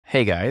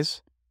Hey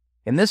guys,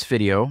 in this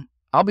video,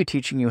 I'll be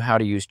teaching you how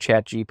to use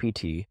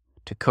ChatGPT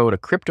to code a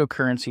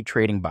cryptocurrency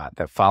trading bot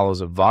that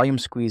follows a volume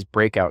squeeze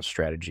breakout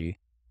strategy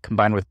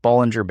combined with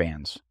Bollinger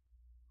Bands.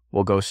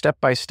 We'll go step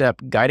by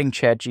step, guiding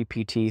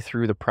ChatGPT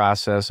through the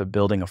process of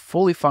building a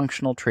fully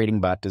functional trading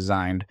bot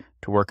designed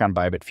to work on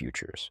Bybit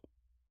Futures.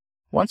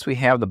 Once we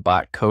have the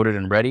bot coded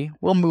and ready,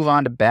 we'll move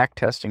on to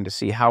backtesting to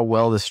see how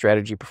well the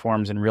strategy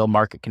performs in real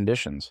market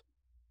conditions.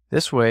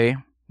 This way,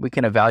 we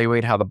can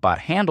evaluate how the bot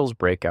handles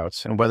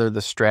breakouts and whether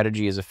the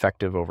strategy is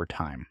effective over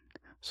time.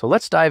 So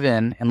let's dive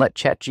in and let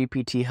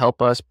ChatGPT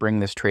help us bring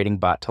this trading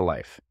bot to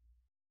life.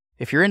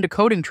 If you're into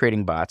coding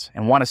trading bots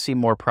and want to see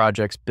more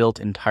projects built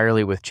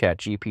entirely with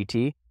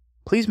ChatGPT,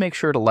 please make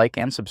sure to like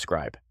and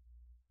subscribe.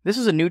 This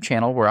is a new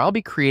channel where I'll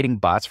be creating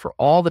bots for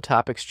all the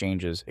top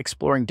exchanges,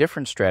 exploring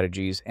different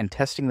strategies, and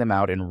testing them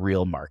out in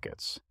real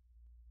markets.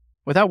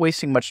 Without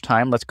wasting much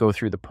time, let's go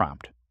through the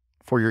prompt.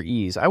 For your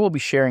ease, I will be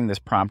sharing this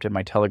prompt in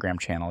my Telegram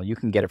channel. You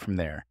can get it from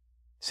there.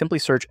 Simply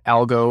search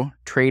Algo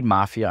Trade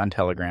Mafia on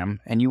Telegram,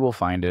 and you will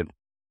find it.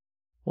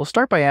 We'll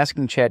start by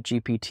asking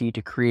ChatGPT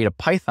to create a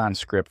Python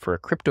script for a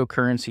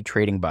cryptocurrency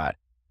trading bot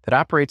that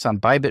operates on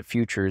Bybit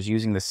Futures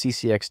using the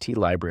CCXT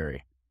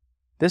library.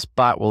 This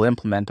bot will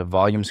implement a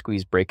volume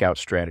squeeze breakout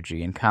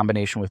strategy in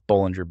combination with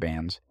Bollinger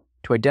Bands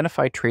to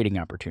identify trading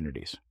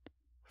opportunities.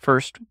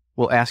 First,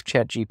 we'll ask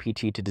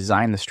ChatGPT to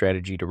design the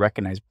strategy to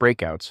recognize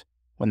breakouts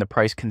when the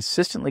price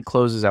consistently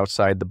closes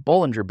outside the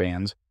Bollinger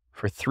Bands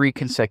for 3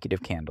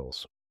 consecutive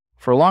candles.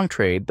 For a long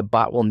trade, the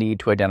bot will need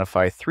to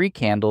identify 3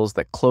 candles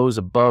that close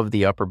above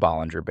the upper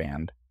Bollinger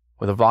Band,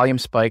 with a volume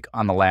spike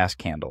on the last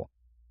candle.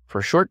 For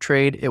a short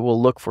trade, it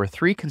will look for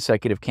 3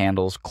 consecutive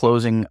candles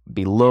closing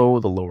below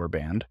the lower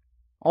band,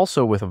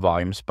 also with a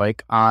volume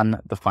spike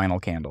on the final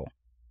candle.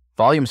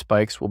 Volume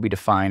spikes will be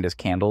defined as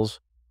candles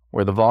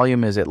where the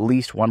volume is at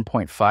least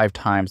 1.5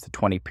 times the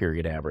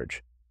 20-period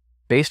average.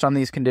 Based on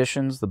these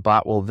conditions, the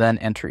bot will then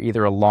enter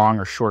either a long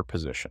or short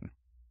position.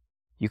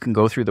 You can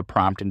go through the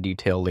prompt in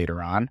detail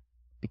later on,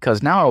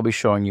 because now I'll be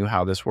showing you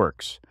how this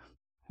works.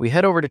 We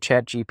head over to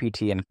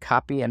ChatGPT and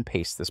copy and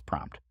paste this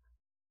prompt.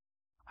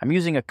 I'm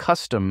using a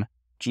custom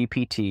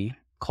GPT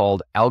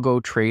called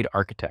Algo Trade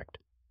Architect,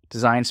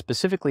 designed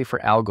specifically for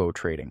algo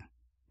trading.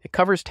 It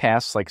covers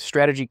tasks like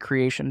strategy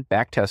creation,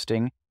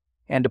 backtesting,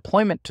 and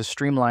deployment to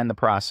streamline the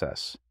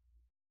process.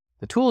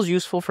 The tool is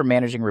useful for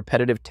managing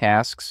repetitive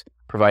tasks,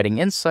 providing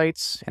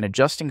insights, and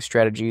adjusting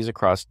strategies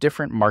across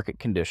different market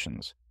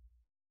conditions.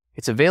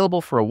 It's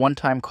available for a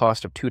one-time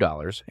cost of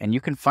 $2, and you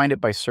can find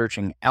it by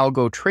searching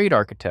Algo Trade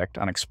Architect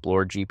on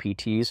Explore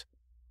GPTs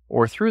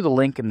or through the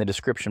link in the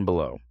description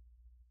below.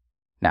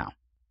 Now,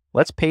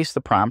 let's paste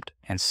the prompt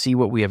and see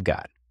what we have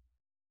got.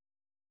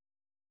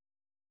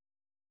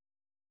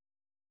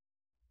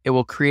 It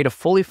will create a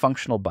fully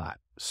functional bot,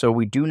 so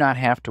we do not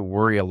have to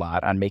worry a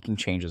lot on making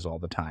changes all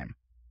the time.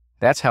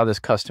 That's how this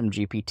custom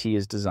GPT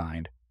is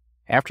designed.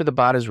 After the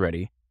bot is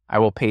ready, I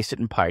will paste it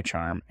in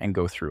PyCharm and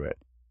go through it.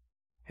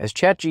 As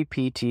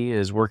ChatGPT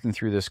is working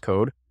through this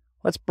code,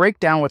 let's break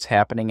down what's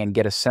happening and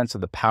get a sense of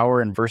the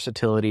power and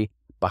versatility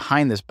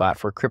behind this bot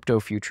for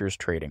crypto futures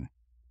trading.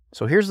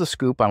 So here's the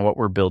scoop on what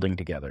we're building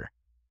together.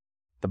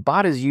 The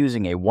bot is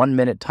using a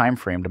 1-minute time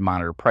frame to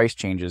monitor price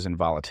changes and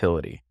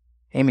volatility,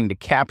 aiming to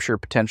capture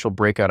potential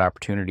breakout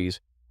opportunities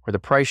where the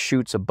price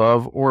shoots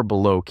above or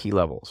below key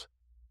levels.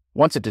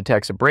 Once it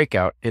detects a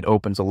breakout, it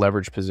opens a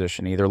leverage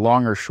position, either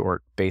long or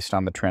short, based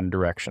on the trend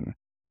direction.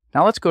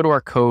 Now let's go to our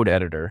code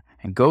editor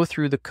and go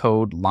through the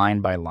code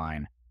line by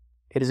line.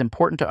 It is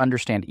important to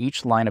understand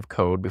each line of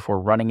code before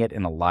running it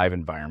in a live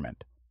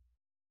environment.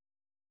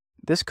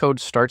 This code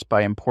starts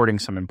by importing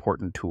some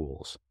important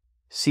tools.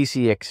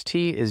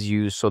 CCXT is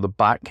used so the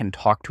bot can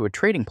talk to a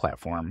trading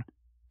platform.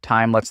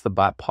 Time lets the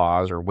bot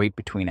pause or wait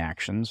between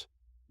actions.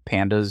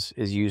 Pandas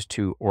is used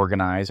to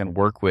organize and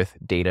work with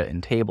data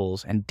in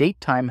tables, and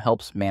datetime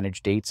helps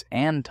manage dates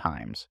and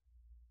times.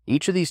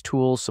 Each of these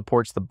tools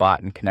supports the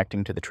bot in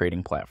connecting to the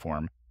trading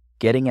platform,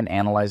 getting and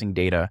analyzing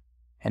data,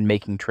 and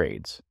making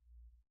trades.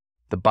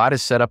 The bot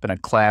is set up in a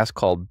class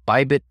called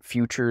Bybit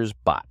Futures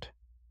Bot.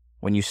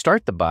 When you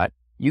start the bot,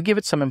 you give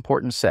it some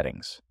important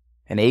settings: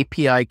 an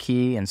API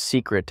key and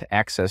secret to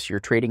access your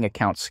trading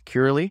account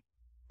securely,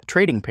 the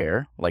trading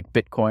pair, like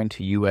Bitcoin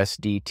to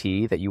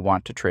USDT that you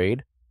want to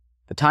trade,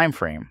 the time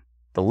frame,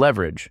 the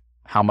leverage,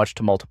 how much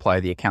to multiply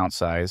the account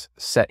size,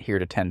 set here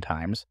to 10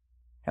 times,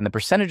 and the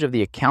percentage of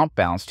the account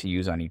balance to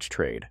use on each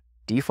trade.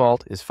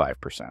 Default is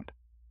 5%.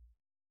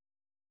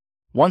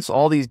 Once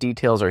all these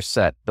details are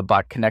set, the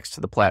bot connects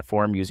to the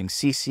platform using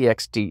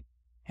CCXT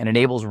and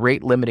enables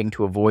rate limiting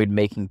to avoid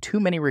making too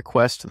many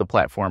requests to the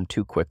platform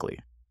too quickly.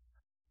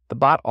 The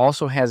bot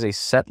also has a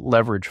set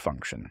leverage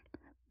function.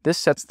 This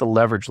sets the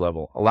leverage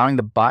level, allowing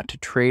the bot to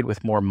trade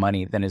with more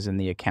money than is in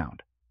the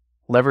account.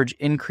 Leverage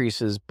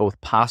increases both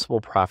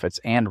possible profits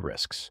and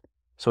risks,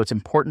 so it's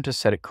important to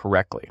set it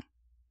correctly.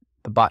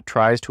 The bot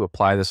tries to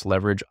apply this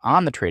leverage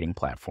on the trading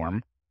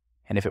platform,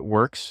 and if it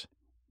works,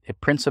 it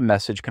prints a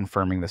message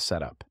confirming the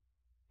setup.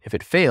 If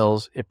it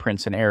fails, it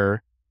prints an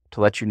error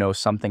to let you know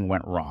something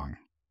went wrong.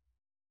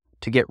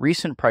 To get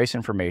recent price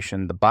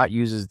information, the bot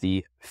uses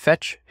the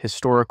fetch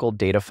historical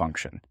data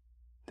function.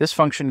 This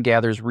function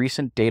gathers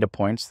recent data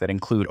points that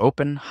include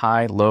open,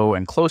 high, low,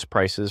 and close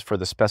prices for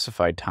the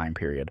specified time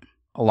period,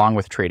 along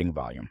with trading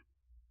volume.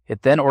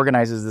 It then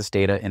organizes this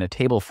data in a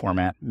table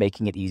format,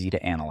 making it easy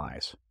to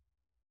analyze.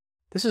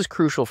 This is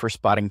crucial for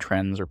spotting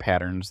trends or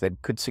patterns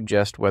that could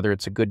suggest whether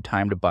it's a good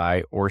time to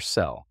buy or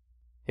sell.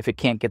 If it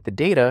can't get the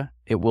data,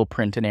 it will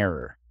print an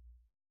error.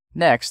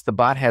 Next, the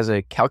bot has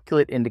a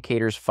calculate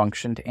indicators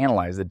function to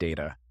analyze the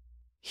data.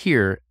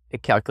 Here,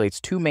 it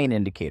calculates two main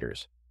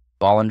indicators,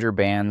 Bollinger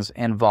Bands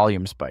and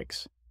volume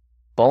spikes.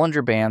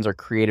 Bollinger Bands are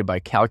created by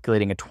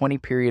calculating a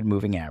 20-period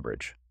moving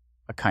average,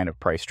 a kind of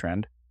price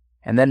trend,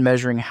 and then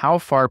measuring how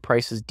far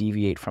prices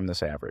deviate from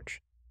this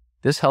average.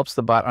 This helps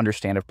the bot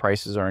understand if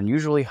prices are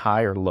unusually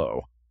high or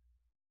low.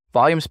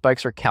 Volume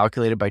spikes are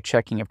calculated by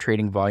checking if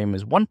trading volume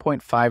is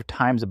 1.5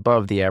 times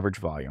above the average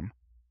volume.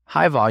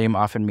 High volume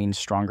often means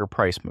stronger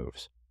price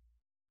moves.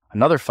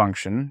 Another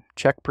function,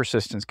 check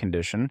persistence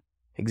condition,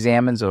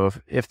 examines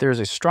if there's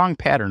a strong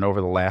pattern over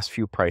the last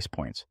few price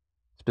points.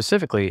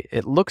 Specifically,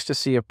 it looks to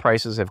see if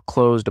prices have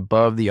closed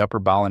above the upper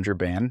Bollinger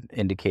Band,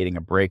 indicating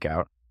a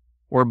breakout,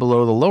 or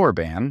below the lower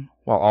band,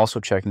 while also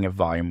checking if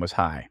volume was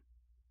high.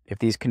 If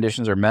these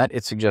conditions are met,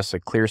 it suggests a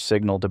clear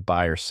signal to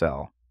buy or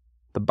sell.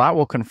 The bot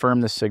will confirm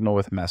this signal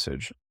with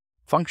message.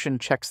 Function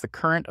checks the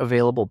current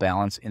available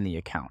balance in the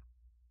account.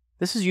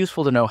 This is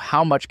useful to know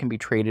how much can be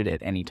traded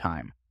at any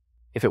time.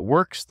 If it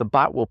works, the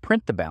bot will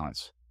print the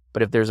balance,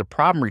 but if there's a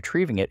problem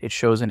retrieving it, it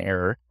shows an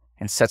error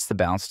and sets the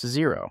balance to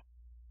 0.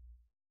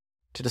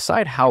 To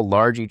decide how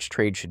large each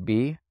trade should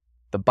be,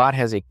 the bot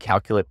has a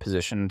calculate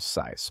position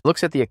size. It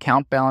looks at the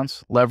account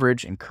balance,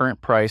 leverage, and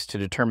current price to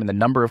determine the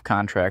number of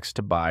contracts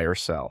to buy or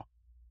sell.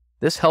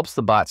 This helps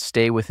the bot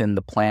stay within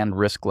the planned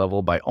risk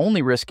level by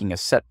only risking a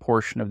set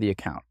portion of the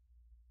account.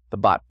 The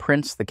bot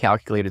prints the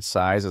calculated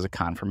size as a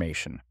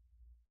confirmation.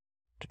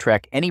 To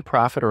track any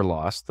profit or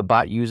loss, the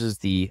bot uses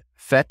the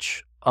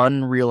fetch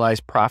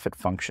unrealized profit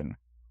function,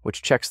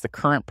 which checks the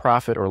current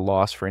profit or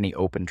loss for any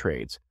open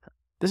trades.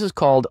 This is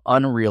called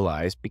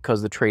unrealized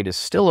because the trade is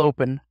still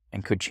open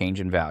and could change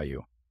in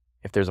value.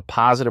 If there's a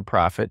positive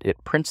profit,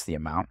 it prints the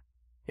amount.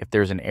 If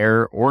there's an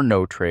error or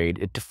no trade,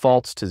 it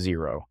defaults to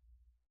 0.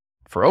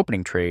 For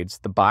opening trades,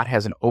 the bot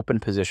has an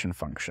open position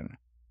function.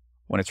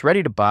 When it's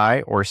ready to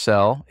buy or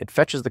sell, it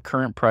fetches the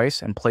current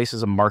price and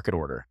places a market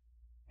order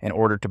in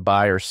order to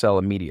buy or sell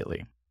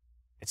immediately.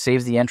 It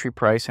saves the entry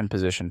price and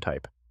position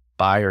type,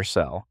 buy or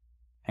sell,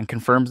 and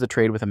confirms the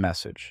trade with a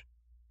message.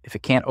 If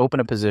it can't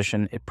open a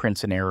position, it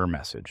prints an error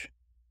message.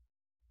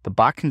 The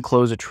bot can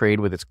close a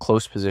trade with its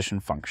close position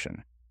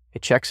function.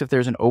 It checks if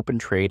there's an open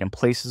trade and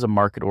places a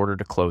market order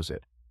to close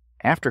it.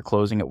 After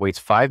closing, it waits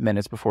 5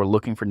 minutes before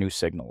looking for new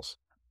signals.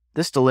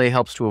 This delay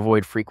helps to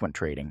avoid frequent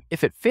trading.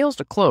 If it fails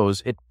to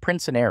close, it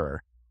prints an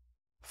error.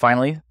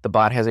 Finally, the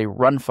bot has a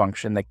run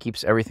function that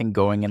keeps everything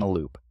going in a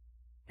loop.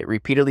 It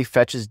repeatedly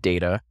fetches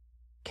data,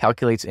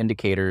 calculates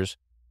indicators,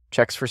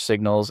 checks for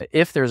signals.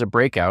 If there's a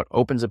breakout,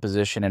 opens a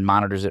position and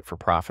monitors it for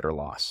profit or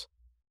loss.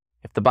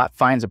 If the bot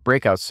finds a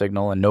breakout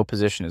signal and no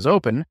position is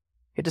open,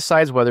 it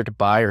decides whether to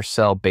buy or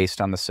sell based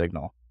on the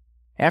signal.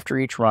 After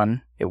each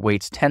run, it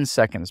waits 10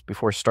 seconds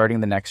before starting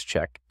the next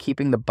check,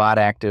 keeping the bot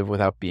active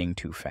without being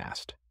too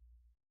fast.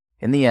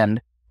 In the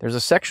end, there's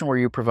a section where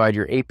you provide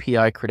your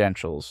API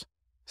credentials,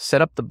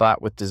 set up the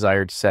bot with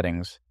desired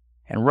settings,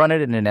 and run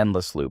it in an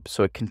endless loop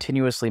so it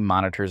continuously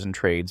monitors and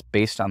trades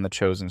based on the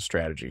chosen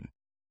strategy.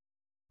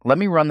 Let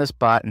me run this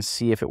bot and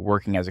see if it's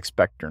working as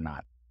expected or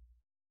not.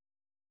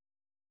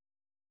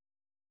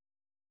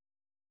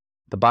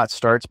 The bot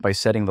starts by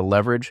setting the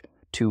leverage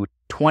to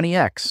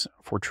 20x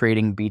for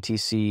trading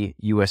BTC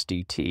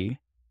USDT.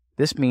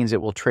 This means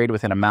it will trade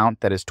with an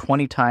amount that is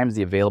 20 times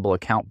the available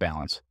account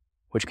balance,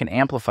 which can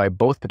amplify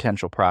both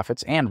potential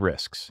profits and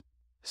risks.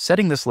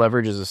 Setting this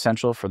leverage is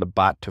essential for the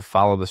bot to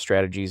follow the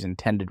strategy's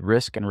intended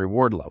risk and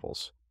reward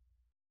levels.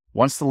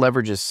 Once the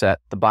leverage is set,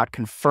 the bot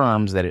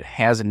confirms that it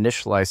has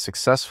initialized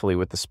successfully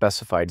with the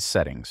specified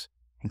settings,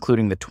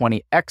 including the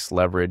 20x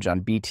leverage on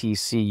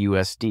BTC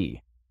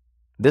USD.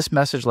 This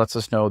message lets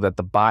us know that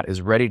the bot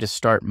is ready to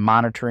start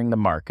monitoring the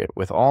market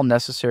with all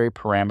necessary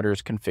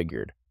parameters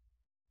configured.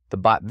 The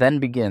bot then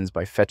begins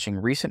by fetching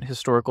recent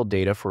historical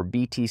data for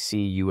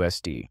BTC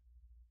USD.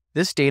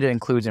 This data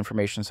includes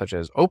information such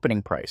as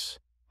opening price,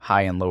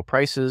 high and low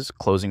prices,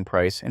 closing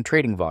price, and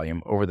trading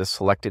volume over the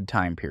selected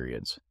time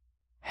periods.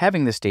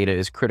 Having this data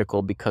is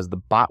critical because the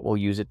bot will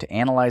use it to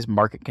analyze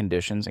market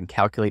conditions and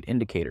calculate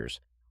indicators,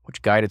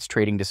 which guide its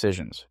trading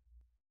decisions.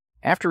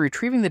 After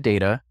retrieving the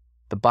data,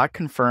 the bot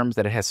confirms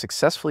that it has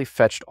successfully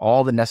fetched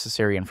all the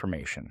necessary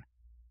information.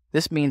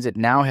 This means it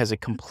now has a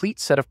complete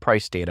set of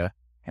price data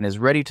and is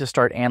ready to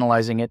start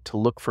analyzing it to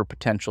look for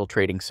potential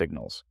trading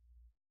signals.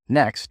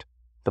 Next,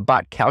 the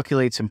bot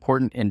calculates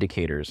important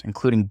indicators,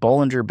 including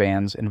Bollinger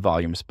Bands and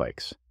volume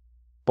spikes.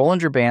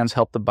 Bollinger Bands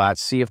help the bot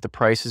see if the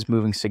price is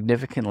moving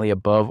significantly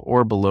above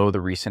or below the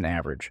recent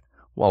average,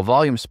 while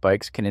volume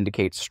spikes can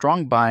indicate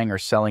strong buying or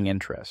selling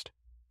interest.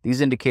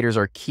 These indicators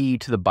are key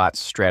to the bot's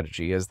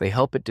strategy as they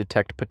help it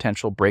detect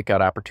potential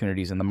breakout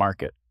opportunities in the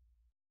market.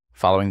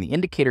 Following the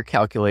indicator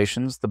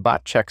calculations, the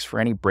bot checks for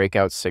any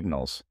breakout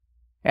signals.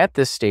 At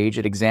this stage,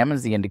 it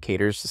examines the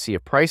indicators to see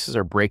if prices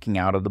are breaking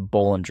out of the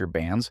Bollinger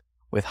Bands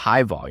with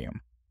high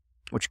volume,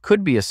 which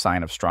could be a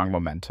sign of strong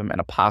momentum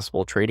and a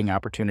possible trading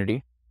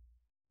opportunity.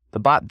 The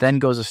bot then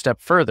goes a step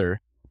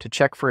further to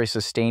check for a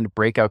sustained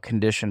breakout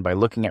condition by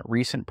looking at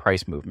recent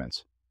price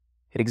movements.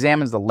 It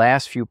examines the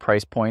last few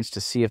price points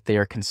to see if they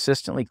are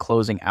consistently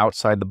closing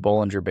outside the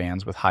Bollinger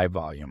Bands with high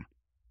volume.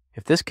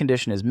 If this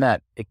condition is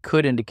met, it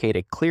could indicate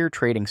a clear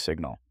trading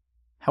signal.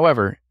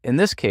 However, in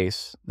this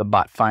case, the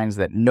bot finds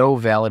that no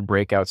valid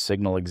breakout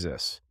signal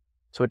exists,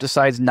 so it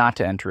decides not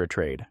to enter a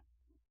trade.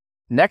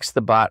 Next,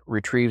 the bot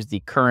retrieves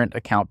the current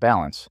account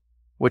balance,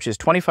 which is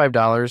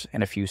 $25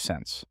 and a few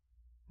cents.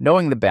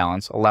 Knowing the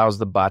balance allows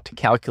the bot to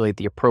calculate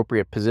the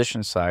appropriate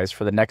position size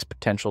for the next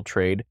potential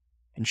trade,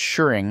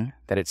 ensuring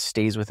that it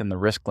stays within the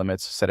risk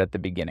limits set at the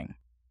beginning.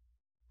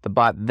 The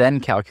bot then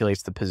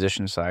calculates the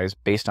position size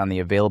based on the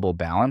available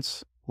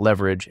balance,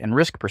 leverage, and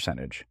risk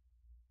percentage.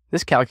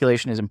 This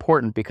calculation is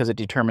important because it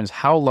determines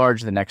how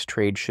large the next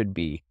trade should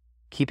be,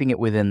 keeping it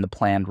within the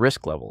planned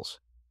risk levels.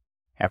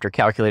 After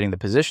calculating the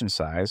position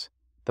size,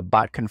 the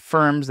bot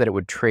confirms that it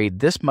would trade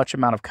this much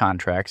amount of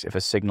contracts if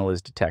a signal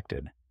is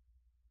detected.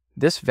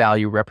 This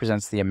value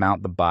represents the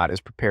amount the bot is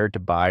prepared to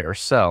buy or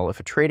sell if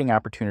a trading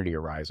opportunity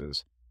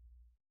arises.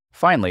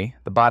 Finally,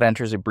 the bot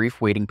enters a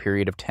brief waiting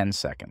period of 10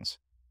 seconds.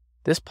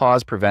 This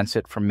pause prevents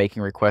it from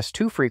making requests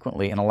too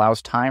frequently and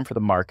allows time for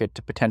the market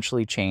to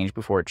potentially change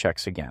before it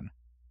checks again.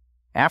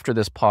 After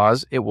this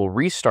pause, it will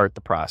restart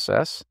the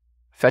process,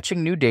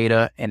 fetching new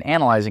data and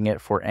analyzing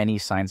it for any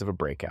signs of a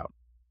breakout.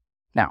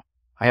 Now,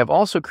 I have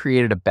also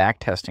created a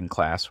backtesting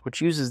class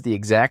which uses the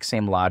exact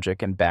same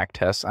logic and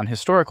backtests on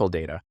historical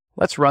data.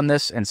 Let's run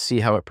this and see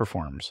how it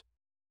performs.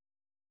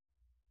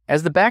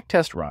 As the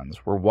backtest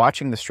runs, we're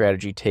watching the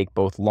strategy take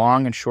both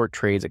long and short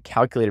trades at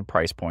calculated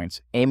price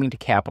points, aiming to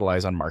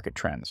capitalize on market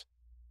trends.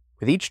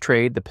 With each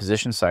trade, the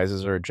position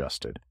sizes are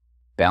adjusted,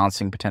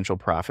 balancing potential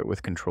profit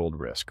with controlled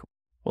risk.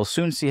 We'll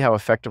soon see how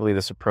effectively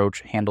this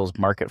approach handles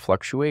market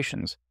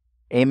fluctuations,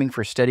 aiming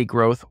for steady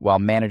growth while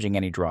managing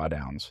any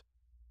drawdowns.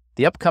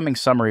 The upcoming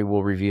summary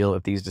will reveal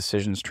if these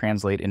decisions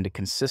translate into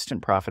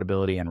consistent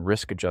profitability and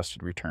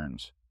risk-adjusted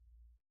returns.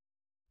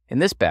 In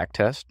this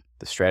backtest,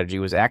 the strategy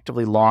was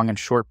actively long and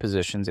short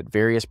positions at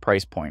various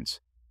price points,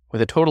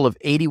 with a total of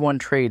 81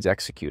 trades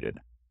executed.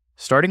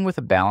 Starting with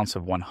a balance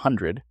of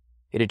 100,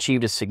 it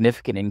achieved a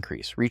significant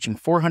increase, reaching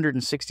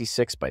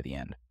 466 by the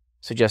end,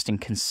 suggesting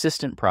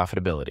consistent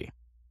profitability.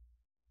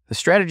 The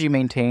strategy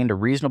maintained a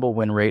reasonable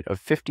win rate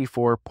of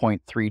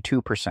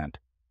 54.32%,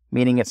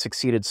 meaning it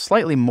succeeded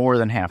slightly more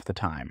than half the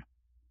time.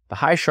 The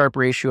high Sharpe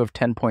ratio of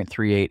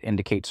 10.38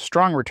 indicates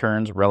strong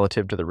returns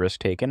relative to the risk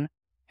taken,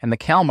 and the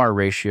Kalmar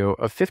ratio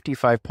of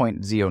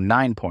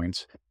 55.09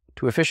 points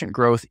to efficient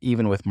growth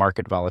even with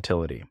market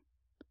volatility.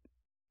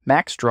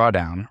 Max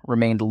drawdown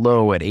remained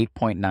low at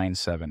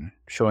 8.97,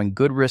 showing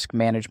good risk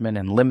management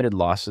and limited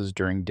losses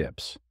during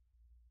dips.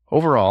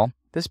 Overall,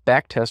 this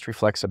backtest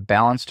reflects a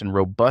balanced and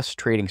robust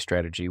trading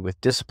strategy with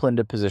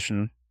disciplined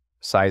position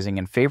sizing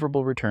and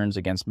favorable returns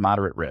against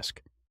moderate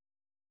risk.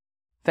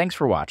 Thanks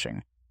for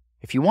watching.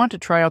 If you want to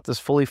try out this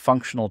fully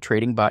functional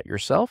trading bot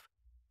yourself,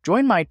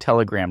 join my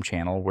Telegram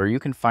channel where you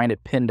can find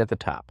it pinned at the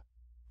top.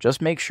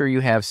 Just make sure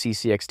you have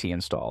CCXT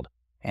installed.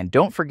 And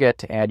don't forget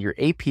to add your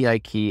API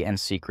key and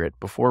secret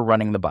before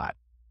running the bot.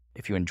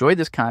 If you enjoyed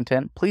this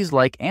content, please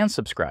like and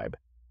subscribe,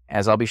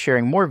 as I'll be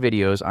sharing more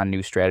videos on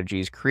new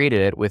strategies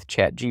created with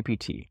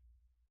ChatGPT.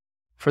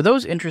 For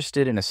those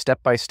interested in a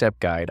step-by-step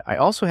guide, I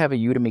also have a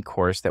Udemy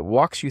course that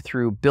walks you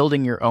through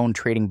building your own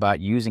trading bot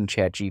using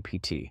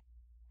ChatGPT,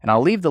 and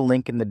I'll leave the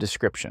link in the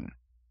description.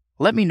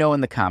 Let me know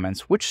in the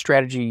comments which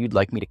strategy you'd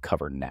like me to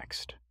cover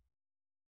next.